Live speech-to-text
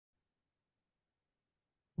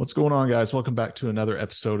What's going on, guys? Welcome back to another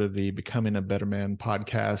episode of the Becoming a Better Man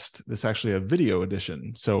podcast. This is actually a video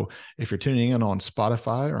edition. So if you're tuning in on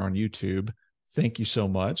Spotify or on YouTube, thank you so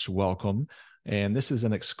much. Welcome. And this is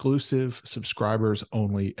an exclusive subscribers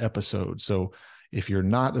only episode. So if you're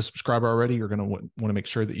not a subscriber already, you're going to want to make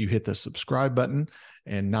sure that you hit the subscribe button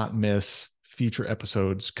and not miss future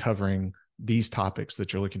episodes covering these topics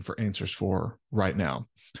that you're looking for answers for right now.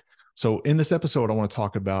 So in this episode, I want to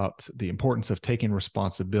talk about the importance of taking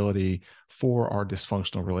responsibility for our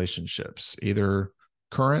dysfunctional relationships, either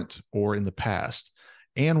current or in the past,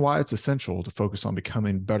 and why it's essential to focus on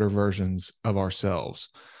becoming better versions of ourselves.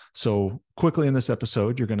 So quickly in this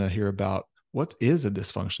episode, you're going to hear about what is a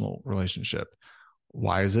dysfunctional relationship?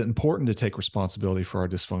 Why is it important to take responsibility for our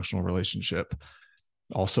dysfunctional relationship?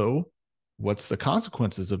 Also, what's the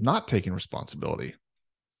consequences of not taking responsibility?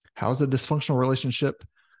 How's a dysfunctional relationship?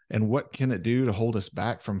 And what can it do to hold us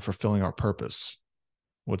back from fulfilling our purpose?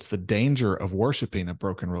 What's the danger of worshiping a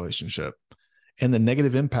broken relationship? And the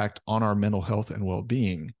negative impact on our mental health and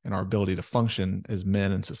well-being and our ability to function as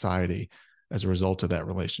men in society as a result of that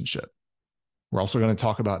relationship. We're also going to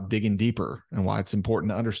talk about digging deeper and why it's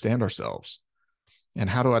important to understand ourselves and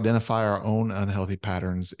how to identify our own unhealthy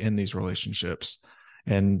patterns in these relationships,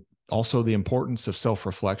 and also the importance of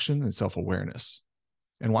self-reflection and self-awareness,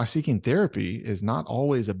 and why seeking therapy is not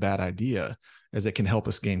always a bad idea, as it can help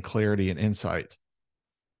us gain clarity and insight.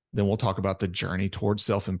 Then we'll talk about the journey towards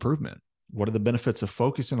self-improvement. What are the benefits of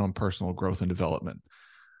focusing on personal growth and development?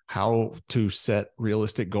 How to set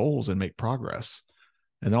realistic goals and make progress.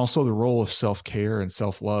 And then also the role of self-care and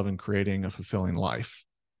self-love in creating a fulfilling life.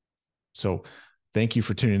 So thank you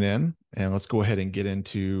for tuning in, and let's go ahead and get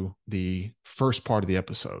into the first part of the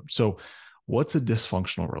episode. So what's a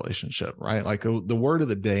dysfunctional relationship, right? Like the word of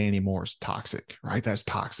the day anymore is toxic, right? That's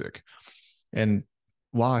toxic. And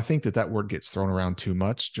while I think that word gets thrown around too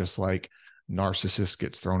much, just like narcissist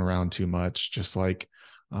gets thrown around too much, just like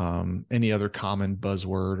any other common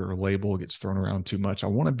buzzword or label gets thrown around too much, I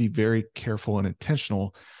want to be very careful and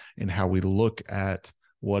intentional in how we look at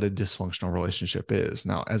what a dysfunctional relationship is.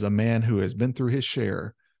 Now, as a man who has been through his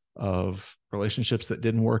share of relationships that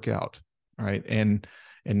didn't work out, right? And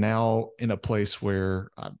now in a place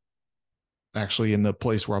where I'm actually in the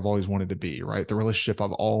place where I've always wanted to be, right? The relationship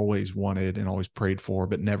I've always wanted and always prayed for,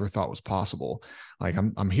 but never thought was possible. Like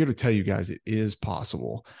I'm here to tell you guys it is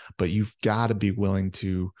possible, but you've got to be willing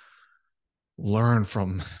to learn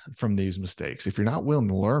from these mistakes. If you're not willing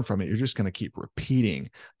to learn from it, you're just going to keep repeating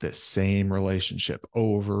the same relationship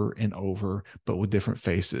over and over, but with different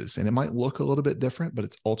faces. And it might look a little bit different, but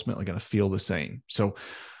it's ultimately going to feel the same. So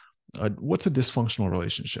what's a dysfunctional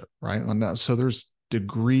relationship, right? So there's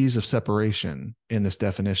degrees of separation in this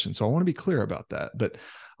definition. So I want to be clear about that, but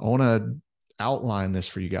I want to outline this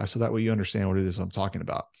for you guys so that way you understand what it is I'm talking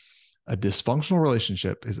about. A dysfunctional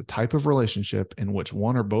relationship is a type of relationship in which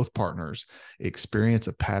one or both partners experience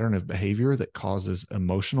a pattern of behavior that causes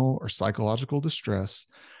emotional or psychological distress,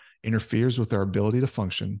 interferes with their ability to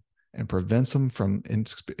function, and prevents them from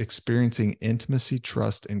experiencing intimacy,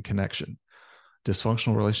 trust, and connection.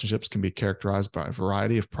 Dysfunctional relationships can be characterized by a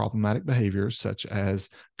variety of problematic behaviors such as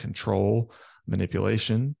control,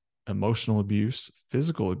 manipulation, emotional abuse,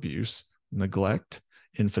 physical abuse, neglect,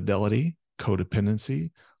 infidelity, codependency,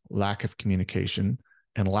 lack of communication,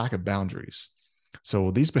 and lack of boundaries. So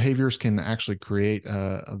these behaviors can actually create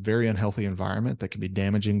a very unhealthy environment that can be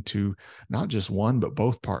damaging to not just one, but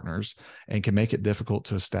both partners, and can make it difficult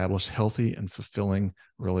to establish healthy and fulfilling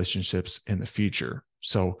relationships in the future.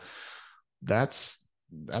 So that's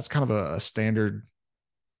kind of a standard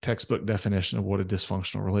textbook definition of what a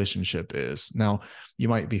dysfunctional relationship is. Now, you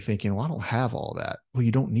might be thinking, well, I don't have all that. Well,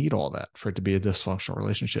 you don't need all that for it to be a dysfunctional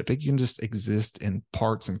relationship. It can just exist in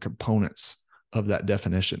parts and components of that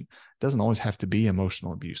definition. It doesn't always have to be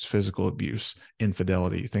emotional abuse, physical abuse,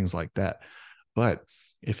 infidelity, things like that. But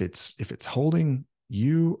if it's holding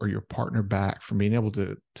you or your partner back from being able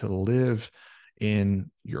to live in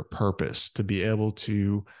your purpose, to be able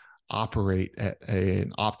to operate at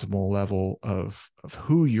an optimal level of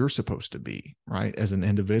who you're supposed to be, right? As an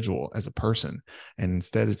individual, as a person. And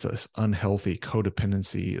instead it's this unhealthy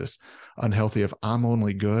codependency, this unhealthy of I'm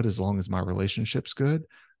only good as long as my relationship's good.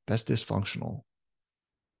 That's dysfunctional.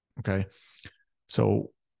 Okay.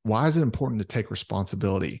 So why is it important to take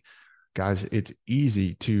responsibility? Guys, it's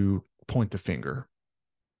easy to point the finger.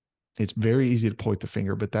 It's very easy to point the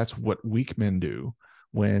finger, but that's what weak men do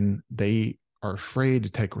when they are afraid to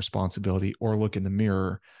take responsibility or look in the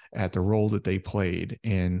mirror at the role that they played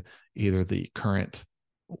in either the current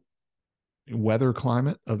weather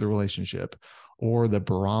climate of the relationship or the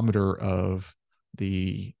barometer of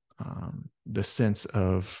the the sense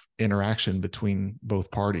of interaction between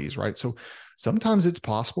both parties, right? So sometimes it's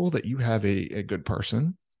possible that you have a good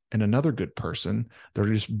person and another good person that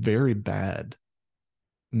are just very bad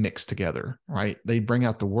mixed together, right? They bring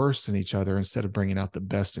out the worst in each other instead of bringing out the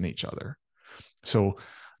best in each other. So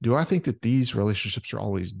do I think that these relationships are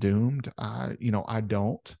always doomed? I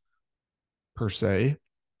don't per se.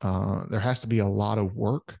 There has to be a lot of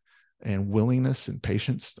work and willingness and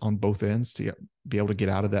patience on both ends to be able to get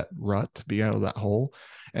out of that rut, to be out of that hole.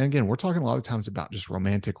 And again, we're talking a lot of times about just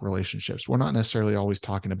romantic relationships. We're not necessarily always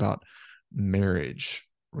talking about marriage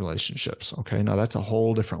relationships. Okay. Now that's a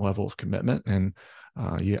whole different level of commitment. And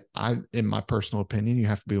in my personal opinion, you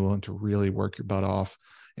have to be willing to really work your butt off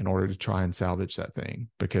in order to try and salvage that thing,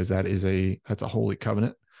 because that's a holy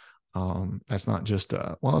covenant. That's not just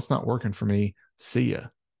well, it's not working for me. See ya.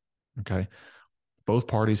 Okay. Both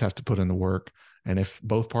parties have to put in the work. And if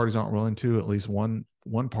both parties aren't willing to, at least one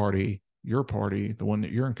party, your party, the one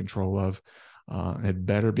that you're in control of, it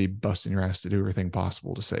better be busting your ass to do everything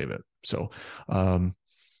possible to save it. So,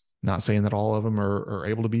 not saying that all of them are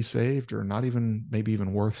able to be saved, or not even, maybe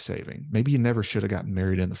even worth saving. Maybe you never should have gotten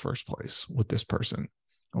married in the first place with this person.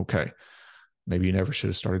 Okay. Maybe you never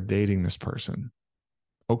should have started dating this person.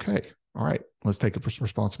 Okay. All right. Let's take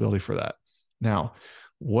responsibility for that. Now,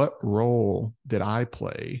 what role did I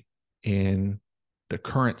play in the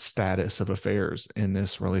current status of affairs in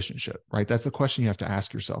this relationship? Right. That's the question you have to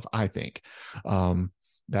ask yourself, I think.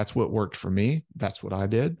 That's what worked for me. That's what I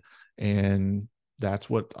did. And that's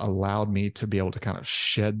what allowed me to be able to kind of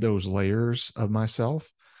shed those layers of myself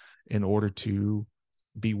in order to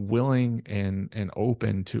be willing and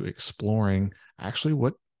open to exploring actually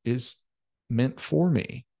what is meant for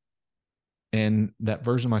me. And that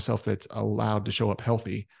version of myself that's allowed to show up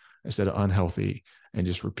healthy instead of unhealthy and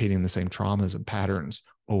just repeating the same traumas and patterns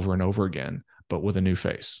over and over again, but with a new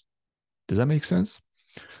face. Does that make sense?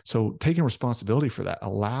 So taking responsibility for that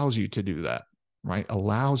allows you to do that, right?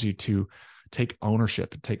 Allows you to take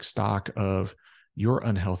ownership and take stock of your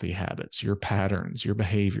unhealthy habits, your patterns, your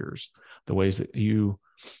behaviors, the ways that you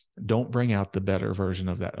don't bring out the better version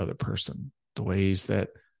of that other person, the ways that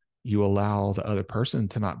you allow the other person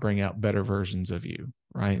to not bring out better versions of you,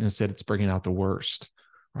 right? And instead, it's bringing out the worst,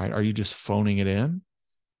 right? Are you just phoning it in,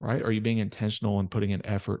 right? Are you being intentional and putting in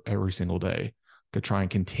effort every single day to try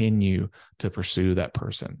and continue to pursue that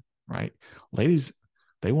person, right? Ladies,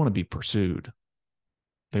 they want to be pursued.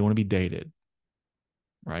 They want to be dated,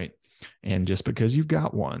 right? And just because you've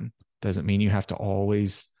got one doesn't mean you have to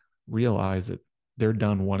always realize that they're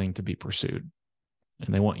done wanting to be pursued,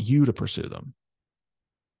 and they want you to pursue them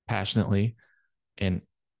passionately and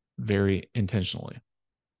very intentionally.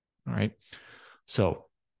 All right. So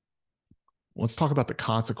let's talk about the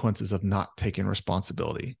consequences of not taking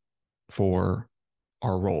responsibility for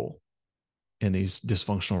our role in these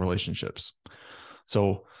dysfunctional relationships.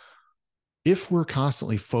 So if we're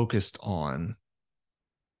constantly focused on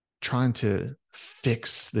trying to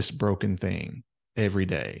fix this broken thing every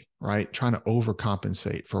day, right? Trying to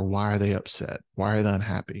overcompensate for why are they upset? Why are they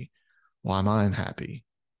unhappy? Why am I unhappy?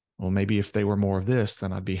 Well, maybe if they were more of this,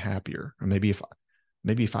 then I'd be happier. Or maybe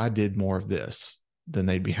if I did more of this, then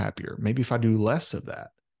they'd be happier. Maybe if I do less of that,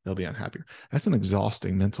 they'll be unhappier. That's an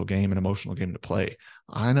exhausting mental game and emotional game to play.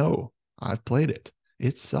 I know. I've played it.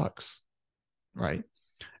 It sucks. Right.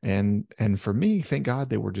 And for me, thank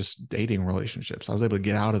God they were just dating relationships. I was able to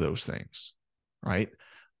get out of those things. Right.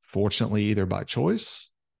 Fortunately, either by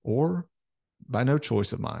choice or by no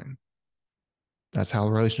choice of mine. That's how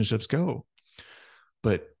relationships go.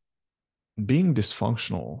 But being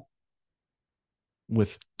dysfunctional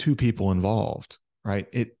with two people involved, right?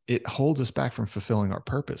 It holds us back from fulfilling our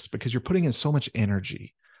purpose, because you're putting in so much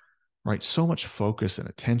energy, right? So much focus and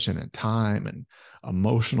attention and time and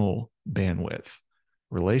emotional bandwidth,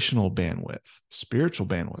 relational bandwidth, spiritual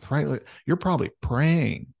bandwidth, right? Like you're probably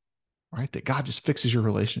praying, right, that God just fixes your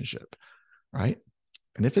relationship, right?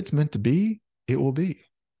 And if it's meant to be, it will be.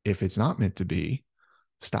 If it's not meant to be,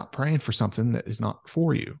 stop praying for something that is not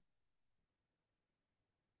for you.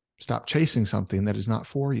 Stop chasing something that is not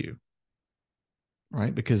for you,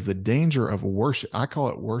 right? Because the danger of worship, I call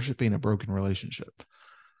it worshiping a broken relationship.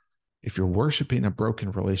 If you're worshiping a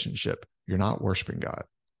broken relationship, you're not worshiping God,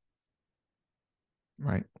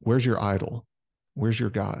 right? Where's your idol? Where's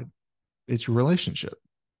your God? It's your relationship,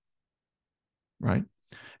 right?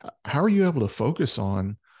 How are you able to focus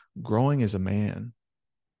on growing as a man,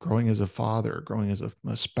 growing as a father, growing as a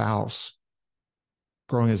spouse,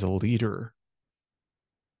 growing as a leader,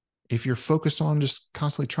 if you're focused on just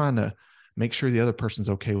constantly trying to make sure the other person's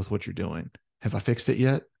okay with what you're doing? Have I fixed it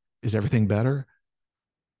yet? Is everything better?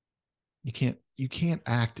 You can't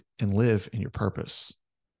act and live in your purpose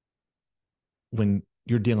when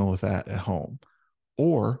you're dealing with that at home.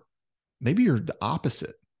 Or maybe you're the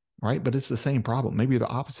opposite, right? But it's the same problem. Maybe you're the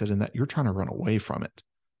opposite in that you're trying to run away from it,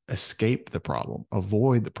 escape the problem,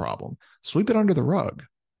 avoid the problem, sweep it under the rug,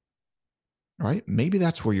 right? Maybe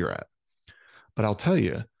that's where you're at. But I'll tell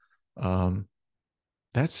you, um,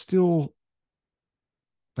 that's still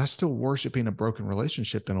worshiping a broken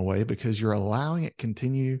relationship in a way, because you're allowing it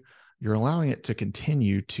to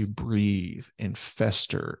continue to breathe and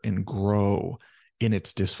fester and grow in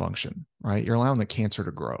its dysfunction, right? You're allowing the cancer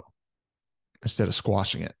to grow instead of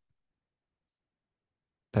squashing it.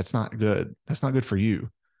 That's not good. That's not good for you.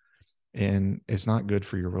 And it's not good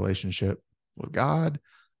for your relationship with God.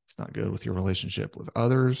 It's not good with your relationship with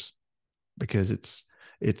others, because it's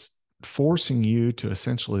forcing you to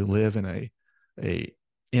essentially live in a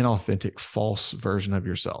inauthentic, false version of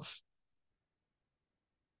yourself.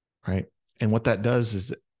 Right. And what that does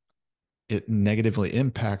is it negatively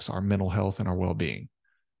impacts our mental health and our well-being.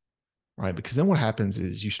 Right. Because then what happens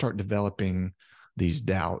is you start developing these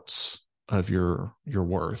doubts of your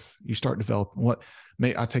worth. You start developing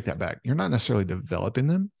I take that back. You're not necessarily developing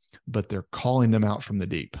them, but they're calling them out from the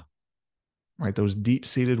deep. Right. Those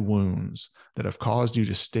deep-seated wounds that have caused you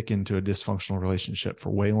to stick into a dysfunctional relationship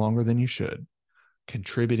for way longer than you should,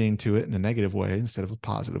 contributing to it in a negative way instead of a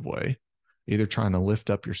positive way, either trying to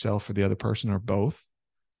lift up yourself or the other person or both.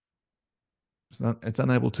 It's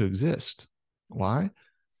unable to exist. Why?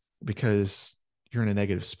 Because you're in a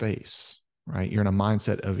negative space, right? You're in a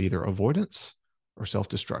mindset of either avoidance or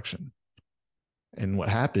self-destruction. And what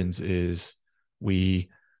happens is we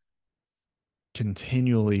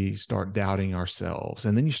continually start doubting ourselves.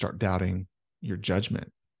 And then you start doubting your judgment.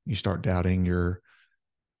 You start doubting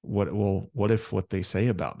what if what they say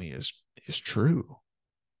about me is true?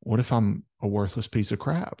 What if I'm a worthless piece of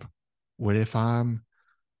crap? What if I'm,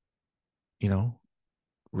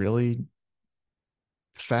 really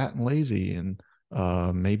fat and lazy, and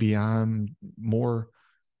maybe I'm more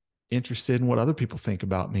interested in what other people think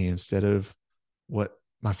about me instead of what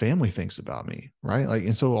my family thinks about me, right?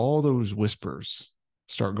 And so all those whispers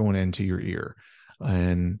start going into your ear,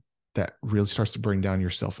 and that really starts to bring down your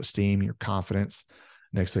self-esteem, your confidence.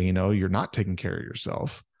 Next thing you know, you're not taking care of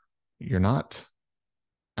yourself. You're not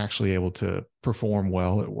actually able to perform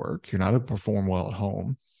well at work. You're not able to perform well at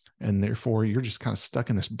home. And therefore, you're just kind of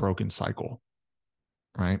stuck in this broken cycle,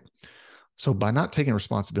 right? So by not taking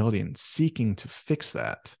responsibility and seeking to fix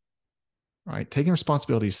that, right? Taking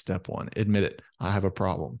responsibility is step one. Admit it. I have a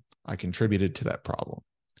problem. I contributed to that problem.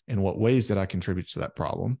 In what ways did I contribute to that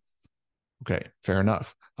problem? Okay, fair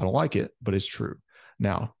enough. I don't like it, but it's true.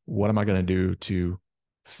 Now, what am I going to do to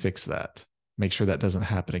fix that? Make sure that doesn't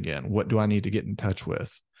happen again. What do I need to get in touch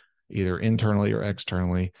with, either internally or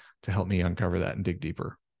externally, to help me uncover that and dig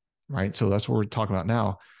deeper, right? So that's what we're talking about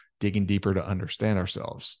now, digging deeper to understand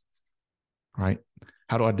ourselves, right?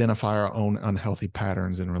 How to identify our own unhealthy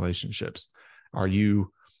patterns in relationships. Are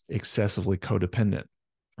you excessively codependent,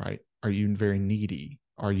 right? Are you very needy?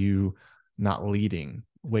 Are you not leading,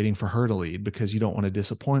 waiting for her to lead because you don't want to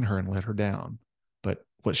disappoint her and let her down? But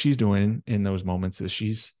what she's doing in those moments is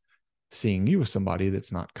she's seeing you as somebody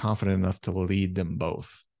that's not confident enough to lead them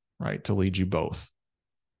both, right? To lead you both.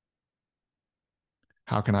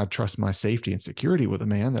 How can I trust my safety and security with a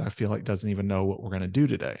man that I feel like doesn't even know what we're going to do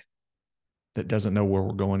today? That doesn't know where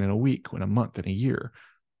we're going in a week, in a month, in a year?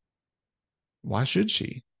 Why should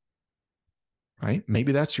she? Right?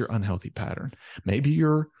 Maybe that's your unhealthy pattern. Maybe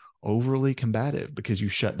you're overly combative because you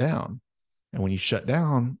shut down. And when you shut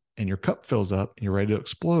down and your cup fills up and you're ready to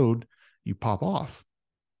explode, you pop off.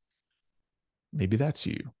 Maybe that's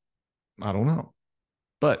you. I don't know.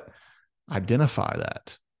 But identify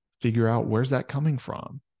that. Figure out, where's that coming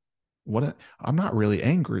from? I'm not really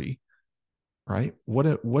angry, right? What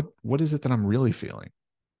is it that I'm really feeling?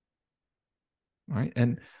 Right?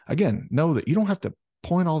 And again, know that you don't have to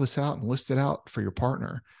point all this out and list it out for your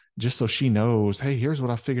partner just so she knows, hey, here's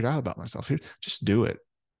what I figured out about myself. Here, just do it.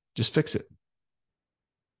 Just fix it.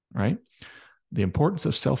 Right? The importance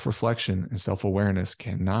of self-reflection and self-awareness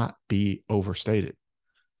cannot be overstated.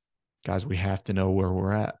 Guys, we have to know where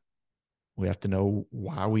we're at. We have to know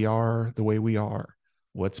why we are the way we are,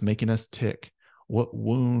 what's making us tick, what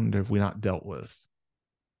wound have we not dealt with,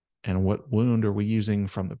 and what wound are we using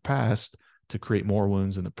from the past to create more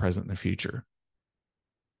wounds in the present and the future,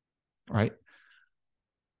 right?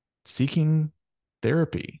 Seeking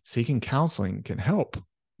therapy, seeking counseling can help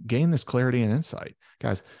gain this clarity and insight.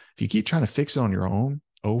 Guys, if you keep trying to fix it on your own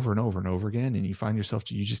over and over and over again, and you find yourself,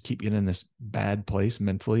 you just keep getting in this bad place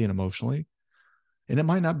mentally and emotionally, and it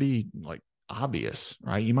might not be like obvious,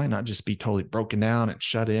 right? You might not just be totally broken down and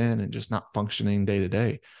shut in and just not functioning day to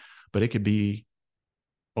day, but it could be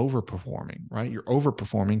overperforming, right? You're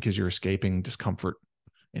overperforming because you're escaping discomfort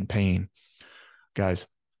and pain. Guys,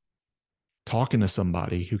 talking to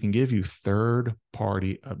somebody who can give you third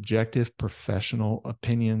party, objective, professional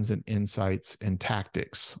opinions and insights and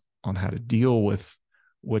tactics on how to deal with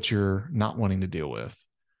what you're not wanting to deal with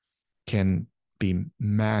can be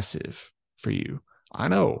massive for you. I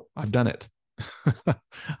know, I've done it.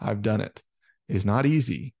 I've done it. It's not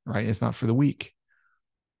easy, right? It's not for the weak,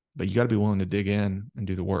 but you got to be willing to dig in and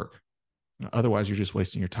do the work. Otherwise, you're just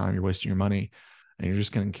wasting your time, you're wasting your money, and you're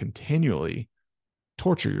just going to continually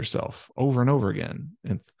torture yourself over and over again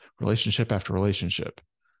in relationship after relationship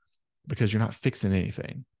because you're not fixing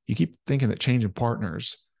anything. You keep thinking that changing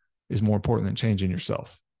partners is more important than changing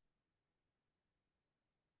yourself.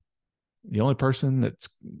 The only person that's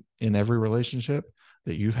in every relationship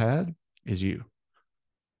that you've had is you.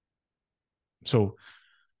 So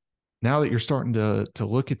now that you're starting to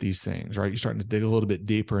look at these things, right? You're starting to dig a little bit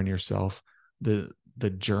deeper in yourself. The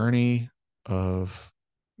journey of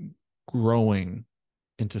growing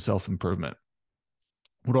into self-improvement.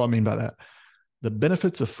 What do I mean by that? The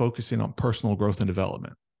benefits of focusing on personal growth and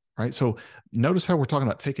development, right? So notice how we're talking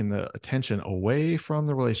about taking the attention away from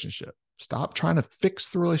the relationship. Stop trying to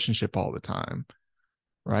fix the relationship all the time,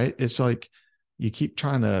 right? It's like you keep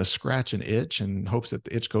trying to scratch an itch in hopes that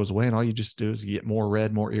the itch goes away, and all you just do is you get more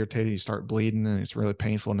red, more irritated, you start bleeding, and it's really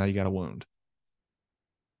painful. Now you got a wound.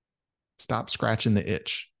 Stop scratching the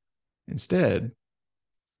itch. Instead,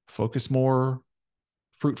 focus more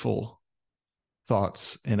fruitful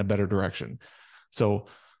thoughts in a better direction. So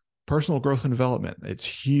personal growth and development, it's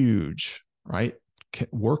huge, right?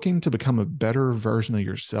 Working to become a better version of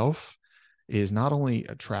yourself is not only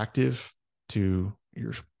attractive to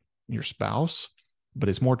your spouse, but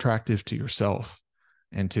it's more attractive to yourself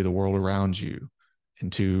and to the world around you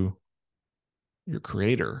and to your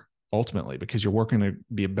creator ultimately, because you're working to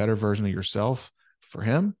be a better version of yourself for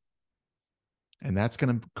him. And that's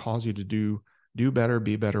going to cause you to do better,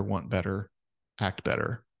 be better, want better, act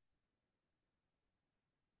better.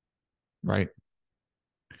 Right?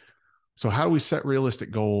 So how do we set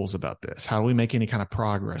realistic goals about this? How do we make any kind of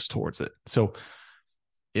progress towards it? So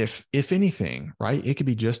if anything, right, it could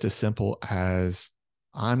be just as simple as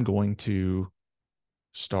I'm going to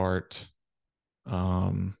start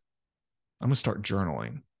I'm going to start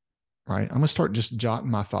journaling, right? I'm going to start just jotting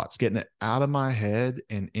my thoughts, getting it out of my head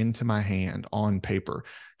and into my hand on paper.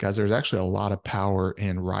 Guys, there's actually a lot of power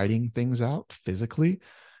in writing things out physically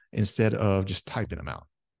instead of just typing them out,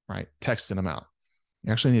 right? Texting them out.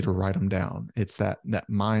 You actually need to write them down. It's that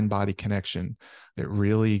mind-body connection that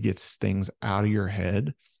really gets things out of your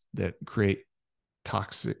head that create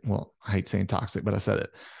toxic, well, I hate saying toxic, but I said it,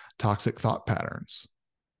 toxic thought patterns,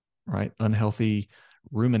 right? Unhealthy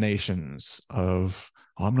ruminations of,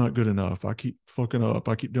 oh, I'm not good enough. I keep fucking up.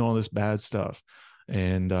 I keep doing all this bad stuff.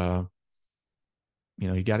 And,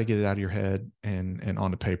 you got to get it out of your head and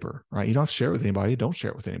onto paper, right? You don't have to share it with anybody. Don't share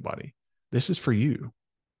it with anybody. This is for you,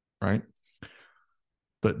 right?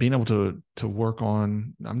 But being able to work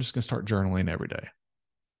on, I'm just going to start journaling every day.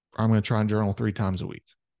 I'm going to try and journal 3 times a week.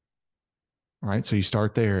 All right. So you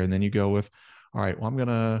start there and then you go with, all right, well, I'm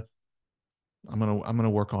going to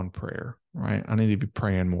work on prayer, right? I need to be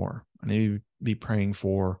praying more. I need to be praying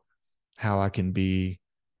for how I can be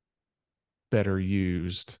better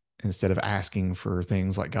used instead of asking for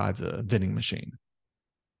things like God's a vending machine,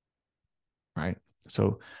 right?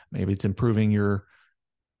 So maybe it's improving your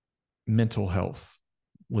mental health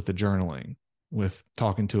with the journaling, with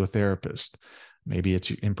talking to a therapist. Maybe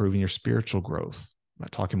it's improving your spiritual growth by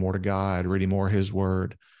talking more to God, reading more of his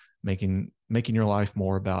word, making your life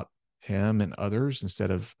more about him and others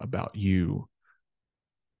instead of about you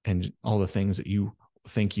and all the things that you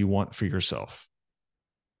think you want for yourself,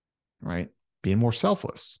 right? Being more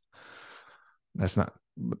selfless. That's not,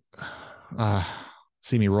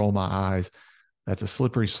 see me roll my eyes. That's a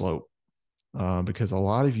slippery slope. Because a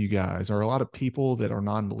lot of you guys, or a lot of people that are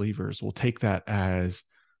non-believers, will take that as,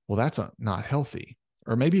 well, that's not healthy.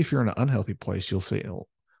 Or maybe if you're in an unhealthy place, you'll say, oh,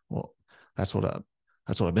 well, that's what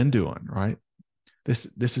I've been doing, right? This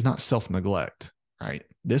is not self-neglect, right?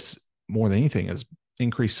 This, more than anything, is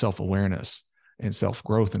increased self-awareness and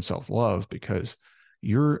self-growth and self-love, because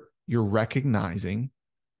you're recognizing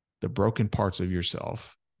the broken parts of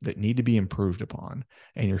yourself that need to be improved upon,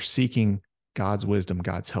 and you're seeking God's wisdom,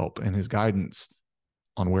 God's help, and his guidance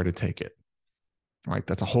on where to take it. Right?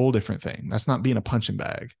 That's a whole different thing. That's not being a punching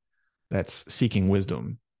bag. That's seeking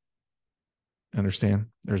wisdom. Understand?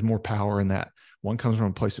 There's more power in that. One comes from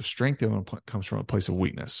a place of strength, the other one comes from a place of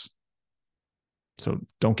weakness. So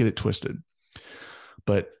don't get it twisted.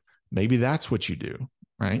 But maybe that's what you do,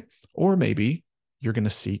 right? Or maybe you're going to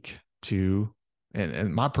seek to,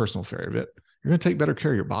 and my personal favorite, you're going to take better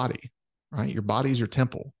care of your body, right? Your body is your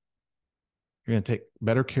temple. You're going to take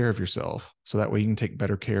better care of yourself so that way you can take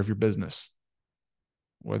better care of your business,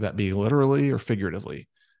 whether that be literally or figuratively.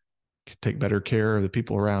 Take better care of the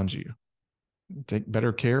people around you. Take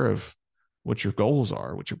better care of what your goals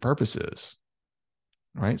are, what your purpose is,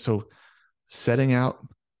 right? So setting out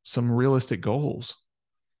some realistic goals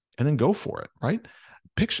and then go for it, right?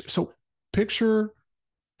 Picture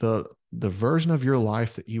the version of your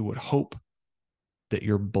life that you would hope that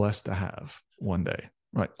you're blessed to have one day,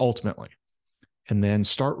 right? Ultimately. And then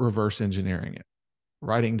start reverse engineering it,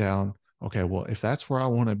 writing down, okay, well, if that's where I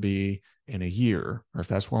want to be in a year, or if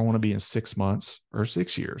that's where I want to be in 6 months or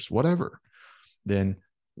 6 years, whatever, then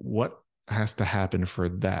what has to happen for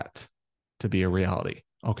that to be a reality?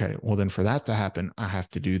 Okay, well, then for that to happen, I have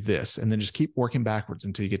to do this. And then just keep working backwards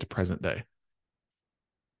until you get to present day.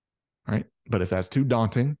 Right. But if that's too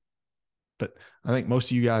daunting, but I think most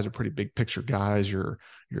of you guys are pretty big picture guys. You're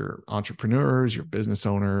entrepreneurs, you're business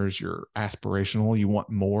owners, you're aspirational. You want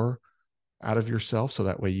more out of yourself so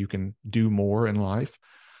that way you can do more in life.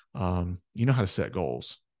 You know how to set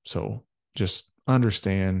goals. So just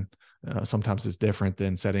understand sometimes it's different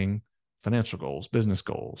than setting financial goals, business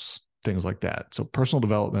goals, things like that. So personal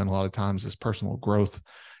development, a lot of times this personal growth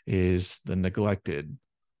is the neglected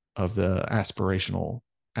of the aspirational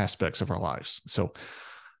aspects of our lives. So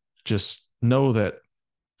just know that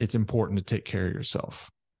it's important to take care of yourself,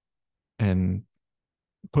 and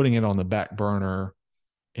putting it on the back burner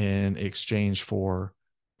in exchange for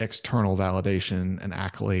external validation and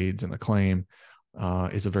accolades and acclaim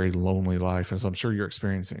is a very lonely life, as I'm sure you're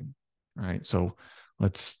experiencing. Right. So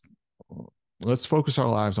let's focus our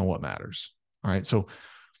lives on what matters. All right. So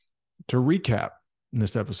to recap in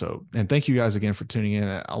this episode, and thank you guys again for tuning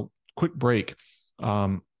in. I'll quick break.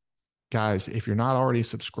 Guys, if you're not already a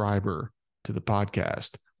subscriber to the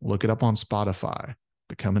podcast, look it up on Spotify,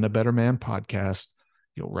 Becoming a Better Man podcast.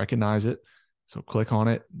 You'll recognize it. So click on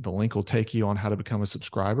it. The link will take you on how to become a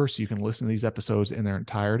subscriber so you can listen to these episodes in their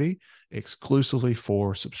entirety exclusively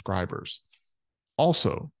for subscribers.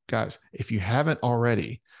 Also, guys, if you haven't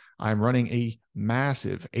already, I'm running a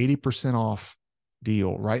massive 80% off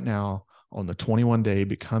deal right now on the 21-day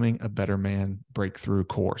Becoming a Better Man breakthrough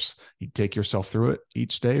course. You take yourself through it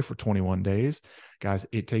each day for 21 days. Guys,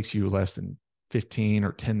 it takes you less than 15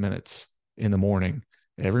 or 10 minutes in the morning,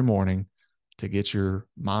 every morning, to get your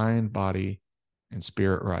mind, body, and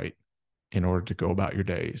spirit right in order to go about your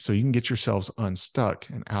day. So you can get yourselves unstuck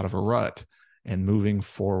and out of a rut and moving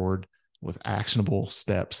forward with actionable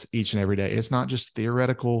steps each and every day. It's not just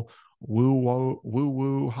theoretical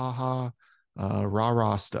woo, ha,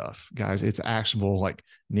 rah stuff, guys. It's actionable, like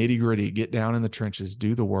nitty gritty. Get down in the trenches,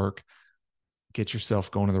 do the work, get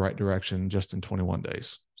yourself going in the right direction just in 21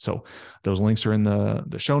 days. So those links are in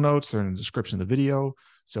the show notes. They're in the description of the video.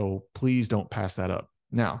 So please don't pass that up.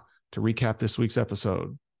 Now, to recap this week's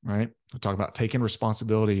episode, right? We'll talk about taking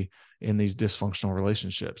responsibility in these dysfunctional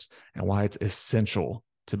relationships and why it's essential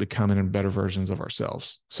to becoming better versions of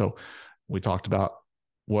ourselves. So we talked about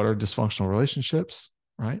what are dysfunctional relationships,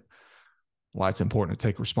 right? Why it's important to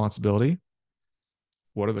take responsibility.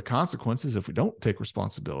 What are the consequences if we don't take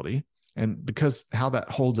responsibility? And because how that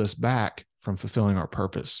holds us back from fulfilling our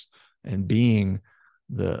purpose and being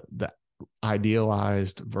the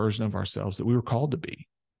idealized version of ourselves that we were called to be,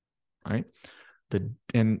 right?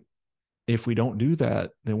 And if we don't do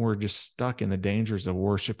that, then we're just stuck in the dangers of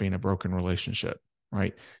worshiping a broken relationship,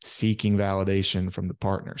 right? Seeking validation from the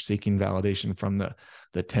partner, seeking validation from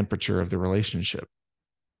the temperature of the relationship,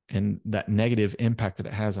 and that negative impact that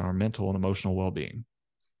it has on our mental and emotional well-being,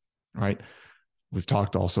 right? We've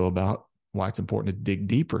talked also about why it's important to dig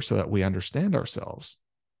deeper so that we understand ourselves,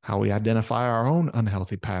 how we identify our own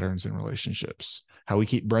unhealthy patterns in relationships, how we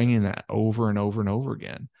keep bringing that over and over and over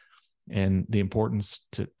again, and the importance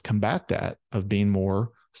to combat that of being more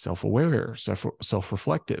self-aware,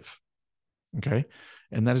 self-reflective. Okay.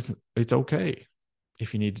 And it's okay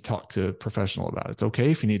if you need to talk to a professional about it. It's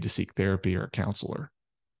okay if you need to seek therapy or a counselor.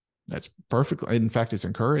 That's perfectly, in fact, it's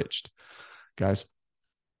encouraged, guys.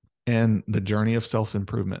 And the journey of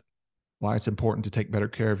self-improvement, why it's important to take better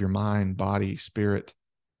care of your mind, body, spirit,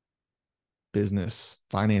 business,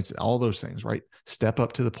 finance, all those things, right? Step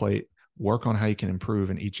up to the plate, work on how you can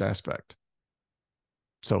improve in each aspect.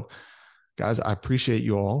 So, guys, I appreciate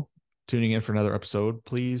you all tuning in for another episode.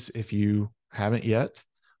 Please, if you haven't yet,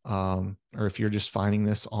 or if you're just finding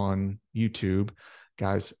this on YouTube,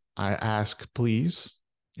 guys, I ask, please,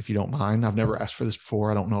 if you don't mind. I've never asked for this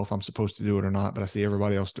before. I don't know if I'm supposed to do it or not, but I see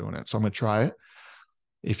everybody else doing it. So I'm going to try it.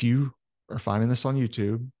 If you are finding this on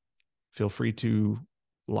YouTube, feel free to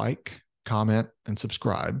like, comment, and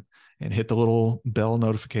subscribe, and hit the little bell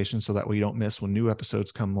notification so that way you don't miss when new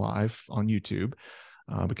episodes come live on YouTube.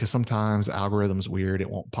 Because sometimes the algorithm's weird. It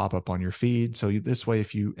won't pop up on your feed. So this way,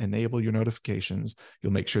 if you enable your notifications,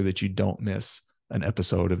 you'll make sure that you don't miss an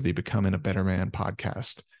episode of the Becoming a Better Man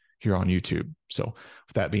podcast here on YouTube. So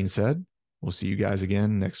with that being said, we'll see you guys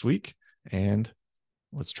again next week, and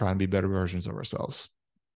let's try and be better versions of ourselves.